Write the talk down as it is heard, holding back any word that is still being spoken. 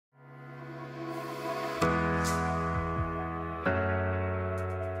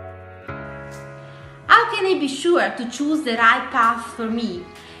can I be sure to choose the right path for me?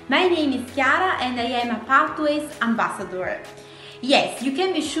 My name is Chiara and I am a Pathways ambassador. Yes, you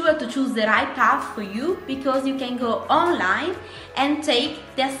can be sure to choose the right path for you because you can go online and take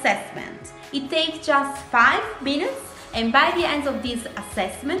the assessment. It takes just 5 minutes, and by the end of this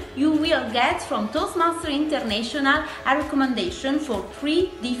assessment you will get from Toastmasters International a recommendation for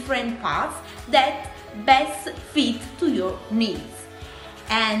 3 different paths that best fit to your needs.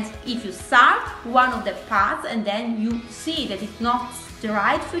 And if you start one of the paths and then you see that it's not the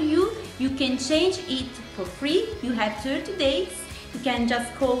right for you, you can change it for free. You have 30 days. You can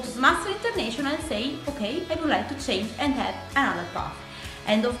just call Toastmasters International and say, okay, I would like to change and have another path.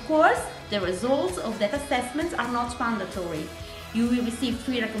 And of course, the results of that assessment are not mandatory. You will receive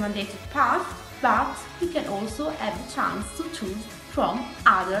 3 recommended paths, but you can also have the chance to choose from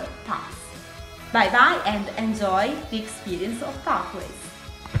other paths. Bye bye and enjoy the experience of Pathways.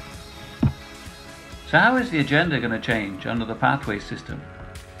 So how is the agenda going to change under the Pathways system?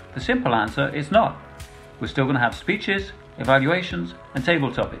 The simple answer is not. We're still going to have speeches, evaluations and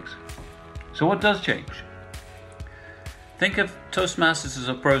table topics. So what does change? Think of Toastmasters as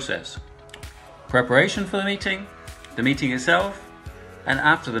a process. Preparation for the meeting itself, and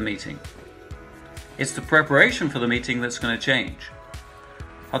after the meeting. It's the preparation for the meeting that's going to change.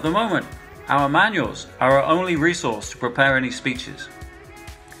 At the moment, our manuals are our only resource to prepare any speeches.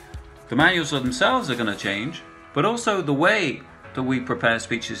 The manuals themselves are going to change, but also the way that we prepare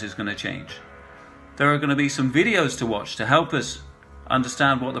speeches is going to change. There are going to be some videos to watch to help us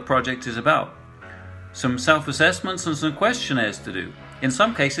understand what the project is about. Some self-assessments and some questionnaires to do. In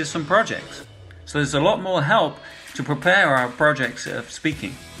some cases, some projects. So there's a lot more help to prepare our projects of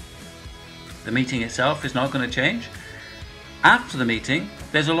speaking. The meeting itself is not going to change. After the meeting,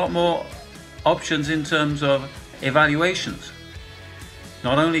 there's a lot more options in terms of evaluations.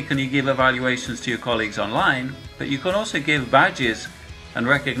 Not only can you give evaluations to your colleagues online, but you can also give badges and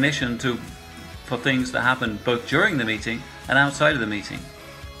recognition for things that happen both during the meeting and outside of the meeting.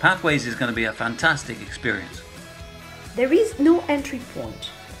 Pathways is going to be a fantastic experience. There is no entry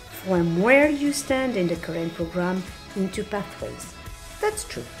point from where you stand in the current program into Pathways. That's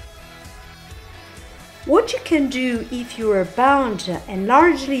true. What you can do if you are bound and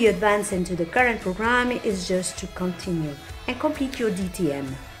largely advanced into the current program is just to continue and complete your DTM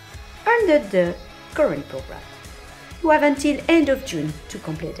under the current program. You have until end of June to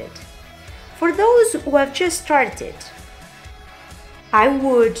complete it. For those who have just started, I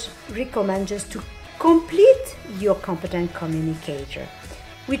would recommend just to complete your competent communicator,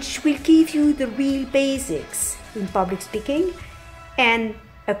 which will give you the real basics in public speaking and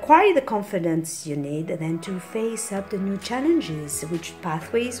acquire the confidence you need then to face up the new challenges which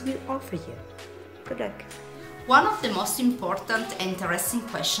Pathways will offer you. Good luck. One of the most important and interesting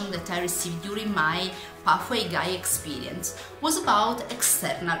questions that I received during my Pathway Guy experience was about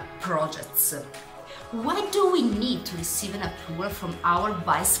external projects. Why do we need to receive an approval from our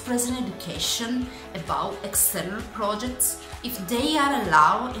Vice President Education about external projects if they are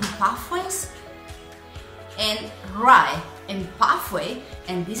allowed in Pathways? And right, in Pathway,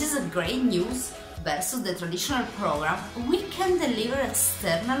 and this is a great news versus the traditional program, we can deliver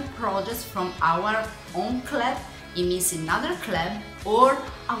external projects from our own club, it means another club, or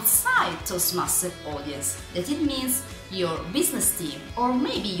outside Toastmaster audience. That it means your business team or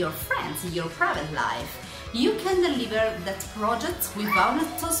maybe your friends in your private life. You can deliver that project without a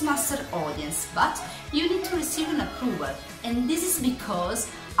Toastmaster audience, but you need to receive an approval, and this is because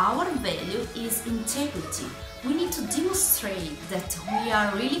our value is integrity. We need to demonstrate that we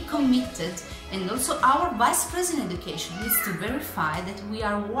are really committed, and also our Vice President Education needs to verify that we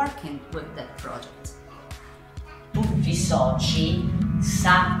are working with that project. Tutti i soci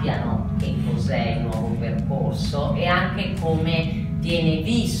sappiano che cos'è il nuovo percorso e anche come viene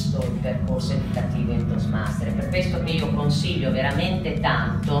visto il percorso educativo in Toastmaster. È per questo che io consiglio veramente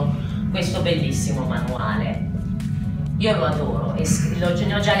tanto questo bellissimo manuale. Io lo adoro e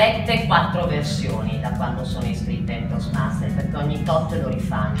ne ho già lette 4 versioni da quando sono iscritta in Toastmaster, perché ogni tot lo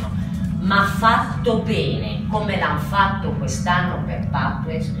rifanno, ma fatto bene come l'hanno fatto quest'anno per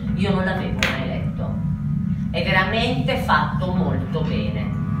Pathways io non l'avevo mai letto. È veramente fatto molto bene.